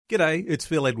G'day, it's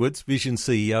Phil Edwards, Vision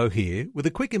CEO here, with a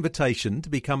quick invitation to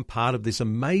become part of this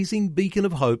amazing beacon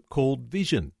of hope called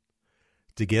Vision.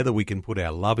 Together we can put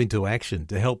our love into action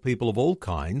to help people of all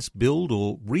kinds build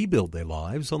or rebuild their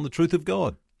lives on the truth of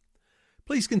God.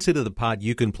 Please consider the part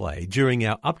you can play during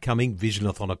our upcoming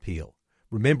Visionathon appeal,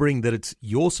 remembering that it's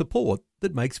your support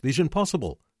that makes Vision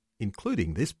possible,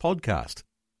 including this podcast.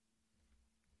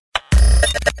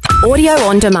 Audio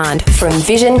on demand from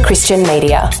Vision Christian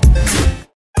Media.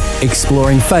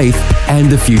 Exploring faith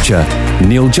and the future.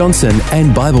 Neil Johnson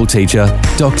and Bible teacher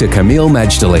Dr. Kameel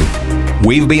Majdali.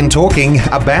 We've been talking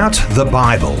about the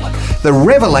Bible, the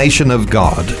revelation of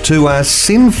God to a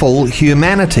sinful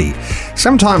humanity.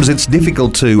 Sometimes it's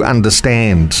difficult to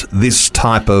understand this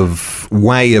type of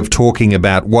way of talking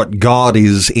about what God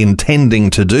is intending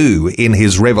to do in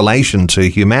his revelation to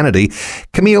humanity.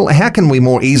 Kameel, how can we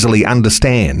more easily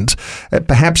understand,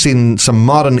 perhaps in some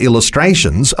modern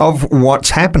illustrations, of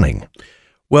what's happening?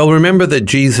 Well, remember that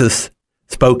Jesus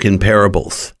spoke in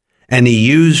parables, and he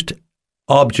used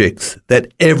objects that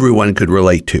everyone could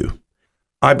relate to.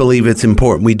 I believe it's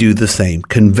important we do the same,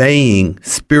 conveying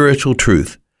spiritual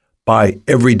truth by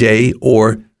everyday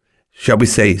or, shall we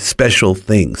say, special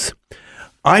things.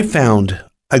 I found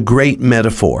a great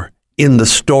metaphor in the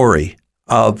story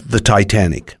of the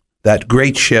Titanic, that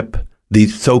great ship, the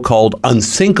so-called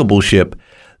unsinkable ship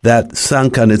that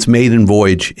sunk on its maiden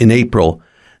voyage in April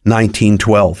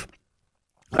 1912.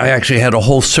 I actually had a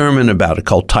whole sermon about it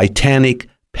called Titanic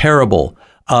Parable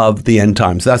of the End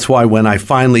Times. That's why when I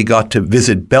finally got to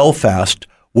visit Belfast,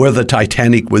 where the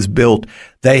Titanic was built,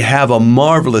 they have a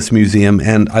marvelous museum,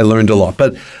 and I learned a lot.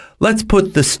 But let's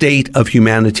put the state of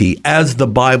humanity as the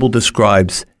Bible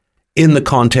describes in the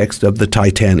context of the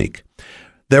Titanic.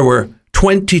 There were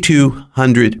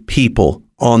 2,200 people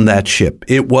on that ship.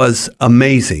 It was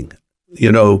amazing.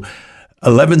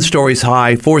 11 stories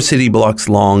high, 4 city blocks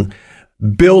long,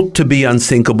 built to be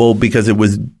unsinkable because it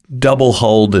was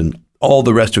double-hulled and all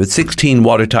the rest of it, 16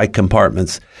 watertight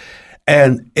compartments.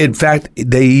 And in fact,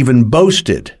 they even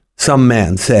boasted, some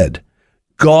man said,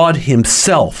 God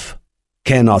himself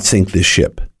cannot sink this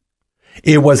ship.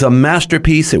 It was a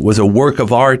masterpiece. It was a work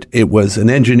of art. It was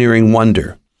an engineering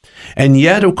wonder. And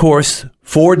yet, of course,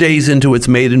 4 days into its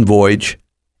maiden voyage,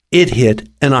 it hit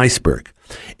an iceberg.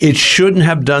 It shouldn't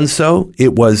have done so.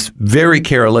 It was very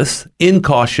careless,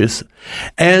 incautious.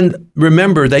 And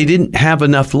remember, they didn't have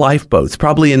enough lifeboats,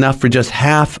 probably enough for just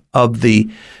half of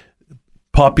the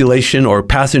population or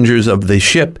passengers of the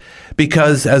ship,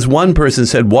 because as one person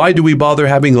said, why do we bother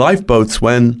having lifeboats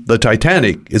when the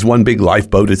Titanic is one big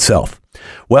lifeboat itself?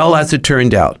 Well, as it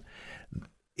turned out,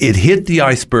 it hit the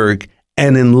iceberg,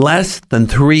 and in less than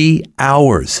 3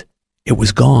 hours, it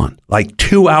was gone. Like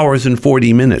 2 hours and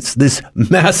 40 minutes. This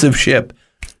massive ship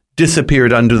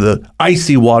disappeared under the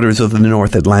icy waters of the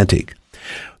North Atlantic.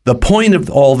 The point of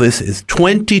all this is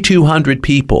 2,200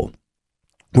 people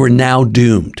were now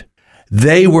doomed.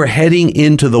 They were heading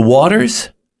into the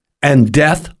waters, and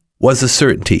death was a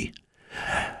certainty.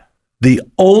 The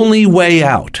only way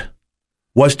out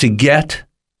was to get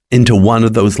into one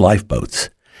of those lifeboats.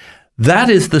 That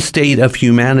is the state of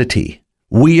humanity.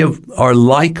 We are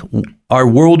like our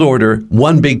world order,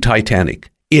 one big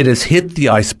Titanic. It has hit the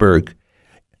iceberg.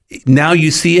 Now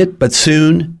you see it, but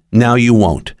soon, now you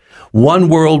won't. One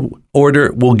world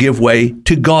order will give way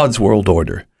to God's world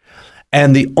order.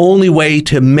 And the only way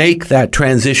to make that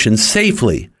transition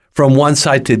safely from one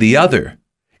side to the other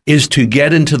is to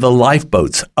get into the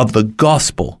lifeboats of the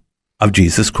gospel of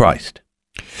Jesus Christ.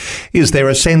 Is there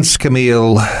a sense,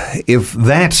 Kameel, if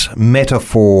that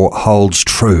metaphor holds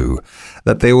true,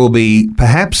 that there will be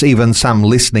perhaps even some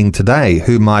listening today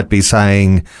who might be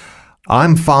saying,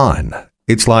 I'm fine.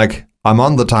 It's like I'm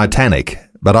on the Titanic,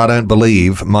 but I don't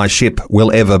believe my ship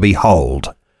will ever be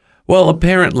holed. Well,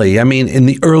 apparently, in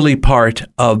the early part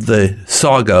of the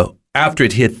saga, after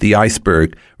it hit the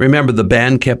iceberg, remember the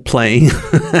band kept playing.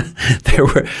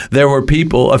 There were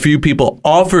people, a few people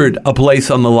offered a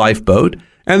place on the lifeboat,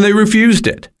 and they refused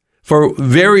it for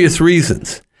various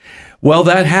reasons. Well,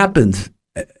 that happens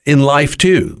in life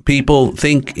too. People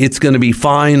think it's going to be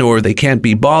fine, or they can't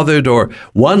be bothered, or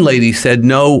one lady said,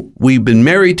 no, we've been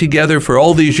married together for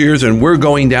all these years and we're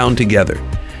going down together.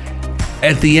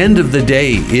 At the end of the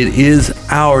day, it is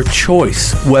our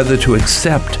choice whether to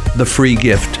accept the free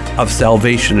gift of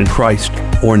salvation in Christ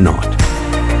or not.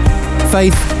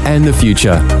 Faith and the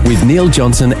Future with Neil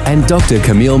Johnson and Dr.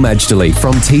 Kameel Majdali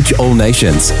from Teach All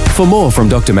Nations. For more from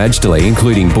Dr. Majdali,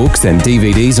 including books and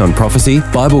DVDs on prophecy,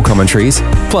 Bible commentaries,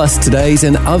 plus today's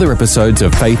and other episodes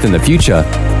of Faith and the Future,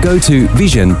 go to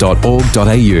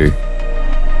vision.org.au.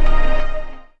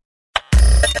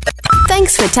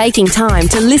 Thanks for taking time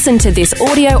to listen to this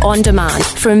audio on demand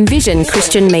from Vision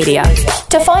Christian Media.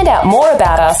 To find out more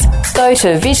about us, go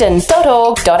to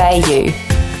vision.org.au.